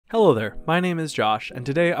Hello there, my name is Josh, and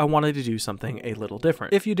today I wanted to do something a little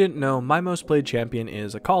different. If you didn't know, my most played champion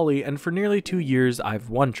is Akali, and for nearly 2 years I've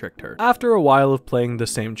one-tricked her. After a while of playing the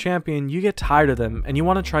same champion, you get tired of them and you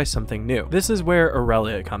want to try something new. This is where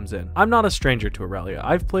Irelia comes in. I'm not a stranger to Irelia,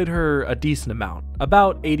 I've played her a decent amount,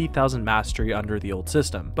 about 80,000 mastery under the old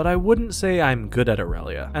system, but I wouldn't say I'm good at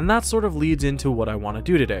Irelia, and that sort of leads into what I want to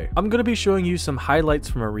do today. I'm going to be showing you some highlights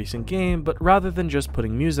from a recent game, but rather than just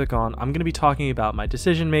putting music on, I'm going to be talking about my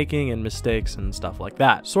decision making and mistakes and stuff like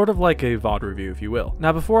that. Sort of like a VOD review, if you will.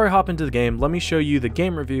 Now, before I hop into the game, let me show you the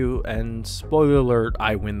game review, and spoiler alert,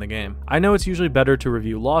 I win the game. I know it's usually better to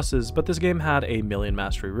review losses, but this game had a million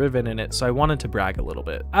mastery Riven in it, so I wanted to brag a little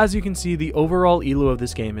bit. As you can see, the overall elo of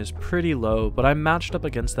this game is pretty low, but I'm matched up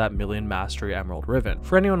against that million mastery Emerald Riven.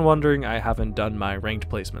 For anyone wondering, I haven't done my ranked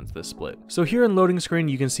placements this split. So here in loading screen,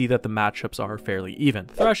 you can see that the matchups are fairly even.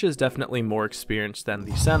 Thresh is definitely more experienced than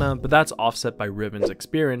the Senna, but that's offset by Riven's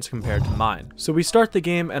experience compared to mine. So we start the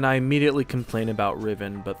game and I immediately complain about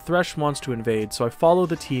Riven, but Thresh wants to invade, so I follow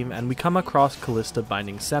the team and we come across Kalista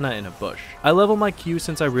binding Senna in a bush. I level my Q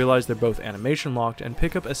since I realize they're both animation locked and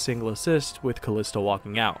pick up a single assist with Kalista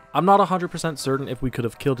walking out. I'm not 100% certain if we could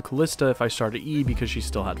have killed Kalista if I started E because she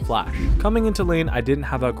still had flash. Coming into lane, I didn't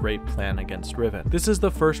have a great plan against Riven. This is the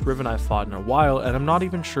first Riven I've fought in a while and I'm not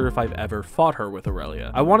even sure if I've ever fought her with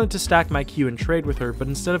Irelia. I wanted to stack my Q and trade with her, but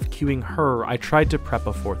instead of queuing her, I tried to prep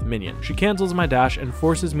a fourth minion. She cancels my dash and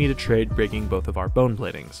forces me to trade, breaking both of our bone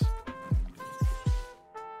bladings.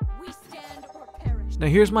 Now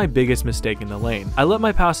here's my biggest mistake in the lane. I let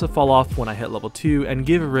my passive fall off when I hit level 2 and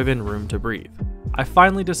give Riven room to breathe. I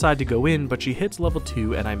finally decide to go in, but she hits level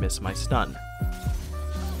 2 and I miss my stun.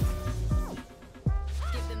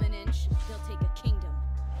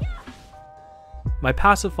 My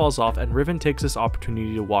passive falls off and Riven takes this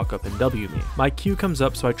opportunity to walk up and W me. My Q comes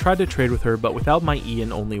up, so I tried to trade with her, but without my E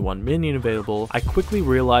and only one minion available, I quickly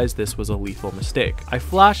realized this was a lethal mistake. I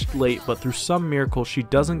flashed late, but through some miracle she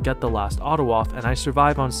doesn't get the last auto off and I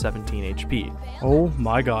survive on 17 HP. Oh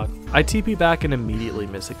my god. I TP back and immediately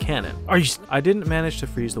miss a cannon. I didn't manage to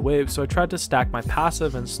freeze the wave, so I tried to stack my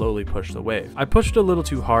passive and slowly push the wave. I pushed a little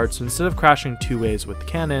too hard, so instead of crashing 2 waves with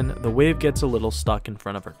cannon, the wave gets a little stuck in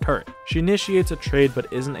front of her turret. She initiates a trade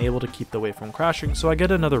but isn't able to keep the wave from crashing, so I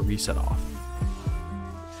get another reset off.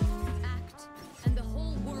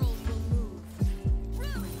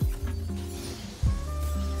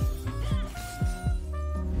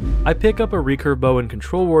 I pick up a recurve bow and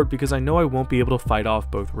control ward because I know I won't be able to fight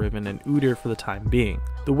off both Riven and Udyr for the time being.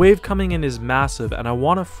 The wave coming in is massive and I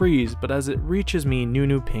want to freeze, but as it reaches me,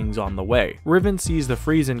 Nunu pings on the way. Riven sees the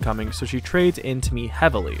freeze incoming, so she trades into me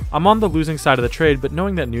heavily. I'm on the losing side of the trade, but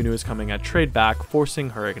knowing that Nunu is coming, I trade back,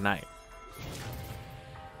 forcing her ignite.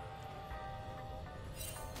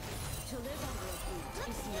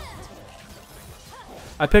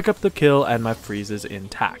 I pick up the kill and my freeze is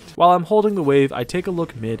intact. While I'm holding the wave, I take a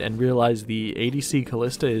look mid and realize the ADC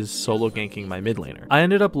Kalista is solo ganking my mid laner. I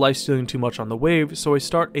ended up lifestealing too much on the wave, so I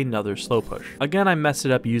start another slow push. Again, I messed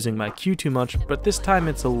it up using my Q too much, but this time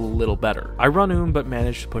it's a little better. I run but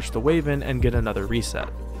manage to push the wave in and get another reset.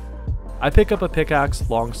 I pick up a pickaxe,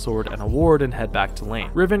 longsword, and a ward and head back to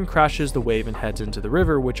lane. Riven crashes the wave and heads into the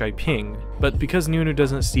river, which I ping, but because Nunu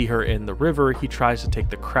doesn't see her in the river, he tries to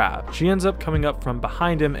take the crab. She ends up coming up from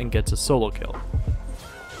behind him and gets a solo kill.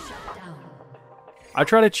 I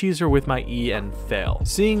try to cheese her with my E and fail.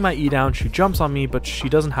 Seeing my E down, she jumps on me, but she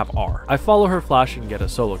doesn't have R. I follow her flash and get a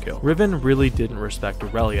solo kill. Riven really didn't respect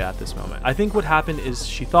Irelia at this moment. I think what happened is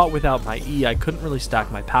she thought without my E I couldn't really stack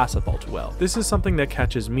my passive all too well. This is something that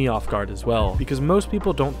catches me off guard as well, because most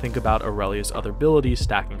people don't think about Aurelia's other abilities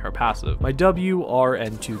stacking her passive. My W, R,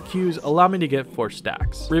 and 2 Qs allow me to get 4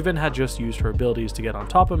 stacks. Riven had just used her abilities to get on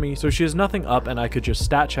top of me, so she has nothing up and I could just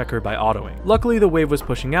stat check her by autoing. Luckily the wave was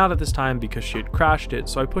pushing out at this time because she had crashed it,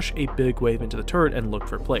 so I push a big wave into the turret and look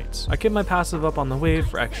for plates. I keep my passive up on the wave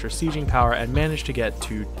for extra sieging power and manage to get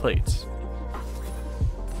 2 plates.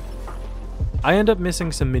 I end up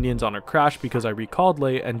missing some minions on her crash because I recalled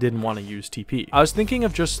late and didn't want to use TP. I was thinking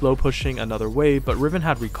of just slow pushing another wave, but Riven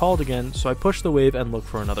had recalled again, so I push the wave and look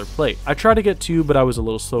for another plate. I try to get 2, but I was a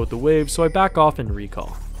little slow with the wave, so I back off and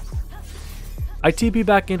recall. I TP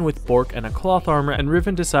back in with Bork and a cloth armor, and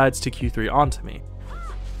Riven decides to Q3 onto me.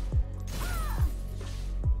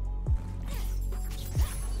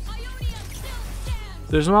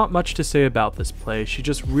 There's not much to say about this play, she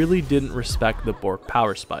just really didn't respect the Bork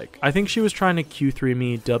power spike. I think she was trying to Q3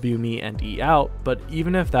 me, W me, and E out, but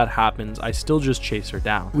even if that happens, I still just chase her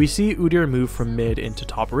down. We see Udyr move from mid into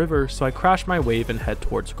top river, so I crash my wave and head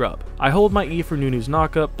towards Grub. I hold my E for Nunu's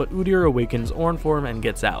knockup, but Udyr awakens Ornn form and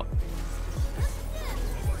gets out.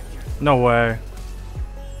 No way.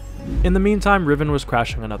 In the meantime, Riven was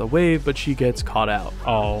crashing another wave, but she gets caught out.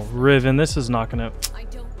 Oh, Riven, this is not gonna...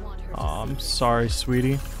 Oh, I'm sorry,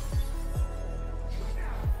 sweetie.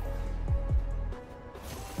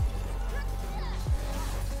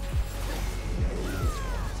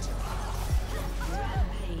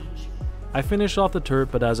 I finished off the turret,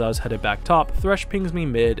 but as I was headed back top, Thresh pings me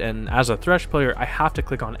mid, and as a Thresh player, I have to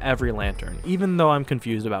click on every lantern, even though I'm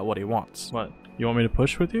confused about what he wants. What? You want me to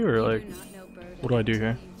push with you, or like, what do I do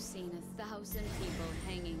here?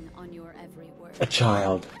 A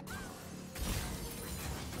child.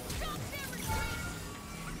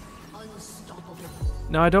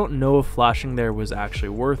 Now I don't know if flashing there was actually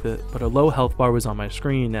worth it, but a low health bar was on my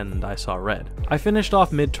screen and I saw red. I finished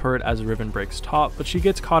off mid turret as Riven breaks top, but she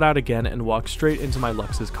gets caught out again and walks straight into my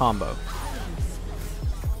Lux's combo.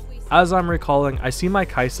 As I'm recalling, I see my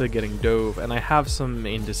Kai'Sa getting dove and I have some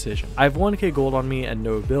indecision. I have 1k gold on me and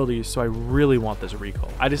no abilities, so I really want this recall.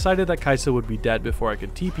 I decided that Kai'Sa would be dead before I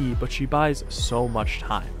could TP, but she buys so much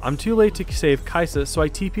time. I'm too late to save Kai'Sa, so I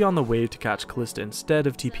TP on the wave to catch Kalista instead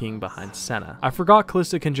of TPing behind Senna. I forgot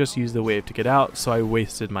Kalista can just use the wave to get out, so I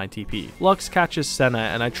wasted my TP. Lux catches Senna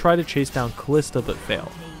and I try to chase down Kalista but fail.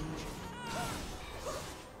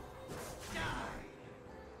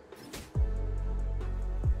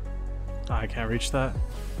 I can't reach that.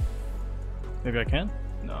 Maybe I can?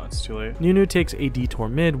 No, it's too late. Nunu takes a detour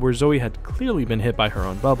mid where Zoe had clearly been hit by her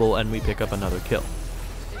own bubble and we pick up another kill.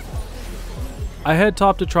 I head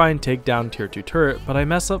top to try and take down tier 2 turret, but I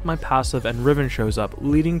mess up my passive and Riven shows up,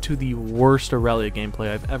 leading to the worst Irelia gameplay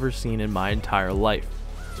I've ever seen in my entire life.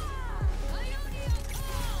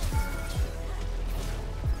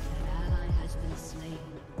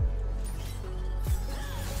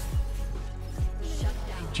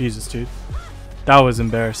 Jesus, dude. That was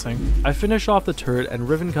embarrassing. I finish off the turret and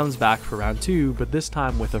Riven comes back for round 2, but this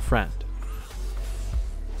time with a friend.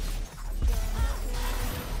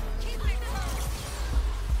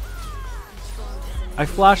 I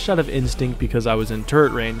flashed out of instinct because I was in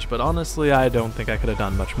turret range, but honestly I don't think I could have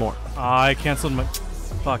done much more. I cancelled my...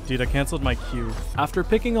 Fuck, dude, I cancelled my Q. After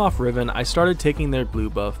picking off Riven, I started taking their blue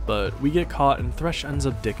buff, but we get caught and Thresh ends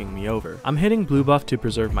up dicking me over. I'm hitting blue buff to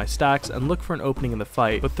preserve my stacks and look for an opening in the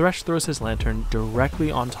fight, but Thresh throws his lantern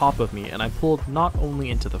directly on top of me and I pulled not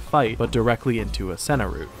only into the fight, but directly into a Senna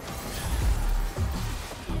root.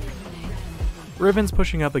 Riven's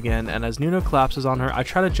pushing up again, and as Nunu collapses on her, I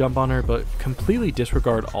try to jump on her but completely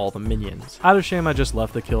disregard all the minions. Out of shame, I just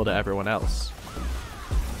left the kill to everyone else.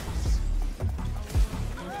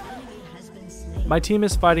 My team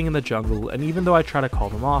is fighting in the jungle, and even though I try to call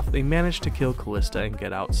them off, they manage to kill Kalista and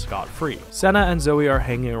get out scot-free. Senna and Zoe are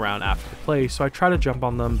hanging around after the play, so I try to jump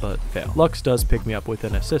on them but fail. Lux does pick me up with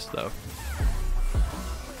an assist though.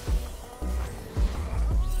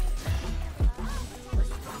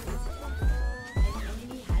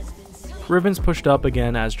 Riven's pushed up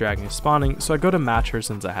again as Dragon is spawning, so I go to match her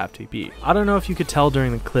since I have TP. I don't know if you could tell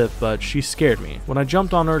during the clip, but she scared me. When I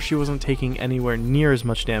jumped on her, she wasn't taking anywhere near as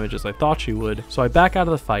much damage as I thought she would, so I back out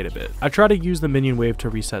of the fight a bit. I try to use the minion wave to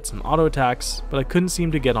reset some auto attacks, but I couldn't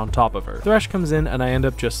seem to get on top of her. Thresh comes in and I end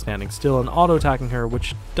up just standing still and auto attacking her,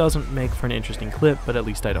 which doesn't make for an interesting clip, but at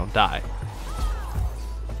least I don't die.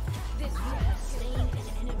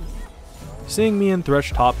 Seeing me and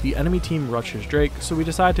Thresh top, the enemy team rushes Drake, so we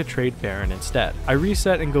decide to trade Baron instead. I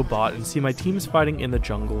reset and go bot and see my teams fighting in the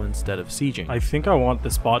jungle instead of sieging. I think I want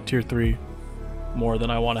this bot tier 3 more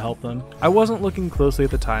than I want to help them. I wasn't looking closely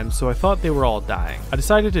at the time, so I thought they were all dying. I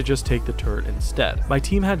decided to just take the turret instead. My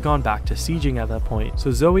team had gone back to sieging at that point,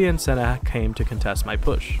 so Zoe and Senna came to contest my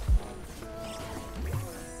push.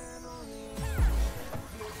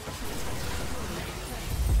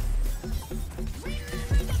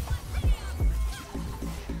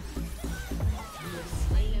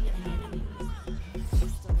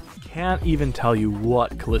 Can't even tell you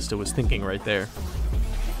what Kalista was thinking right there.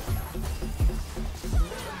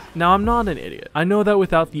 Now, I'm not an idiot. I know that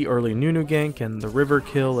without the early Nunu gank and the river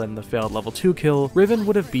kill and the failed level 2 kill, Riven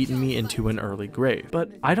would have beaten me into an early grave,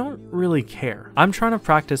 but I don't really care. I'm trying to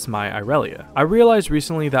practice my Irelia. I realized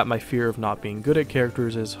recently that my fear of not being good at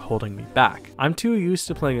characters is holding me back. I'm too used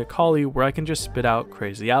to playing a Kali where I can just spit out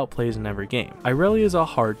crazy outplays in every game. Irelia is a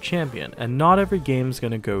hard champion, and not every game's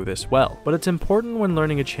gonna go this well, but it's important when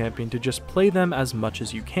learning a champion to just play them as much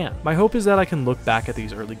as you can. My hope is that I can look back at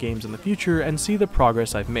these early games in the future and see the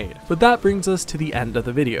progress I've made. But that brings us to the end of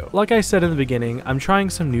the video. Like I said in the beginning, I'm trying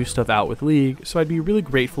some new stuff out with League, so I'd be really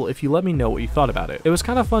grateful if you let me know what you thought about it. It was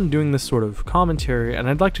kind of fun doing this sort of commentary, and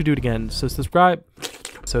I'd like to do it again, so subscribe.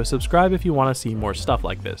 so subscribe if you want to see more stuff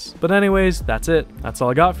like this. But anyways, that's it. That's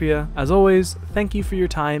all I got for you. As always, thank you for your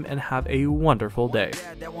time and have a wonderful day.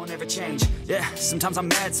 That won't ever change. Yeah, sometimes I'm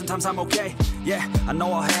mad, sometimes I'm okay. Yeah, I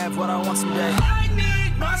know I'll have what I want someday. I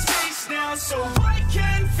need my space now so I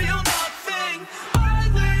can feel nothing. I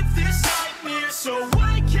live this nightmare so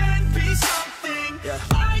I can be something. Yeah.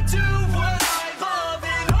 I do what I love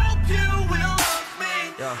and hope you will love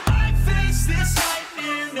me. Yeah. I face this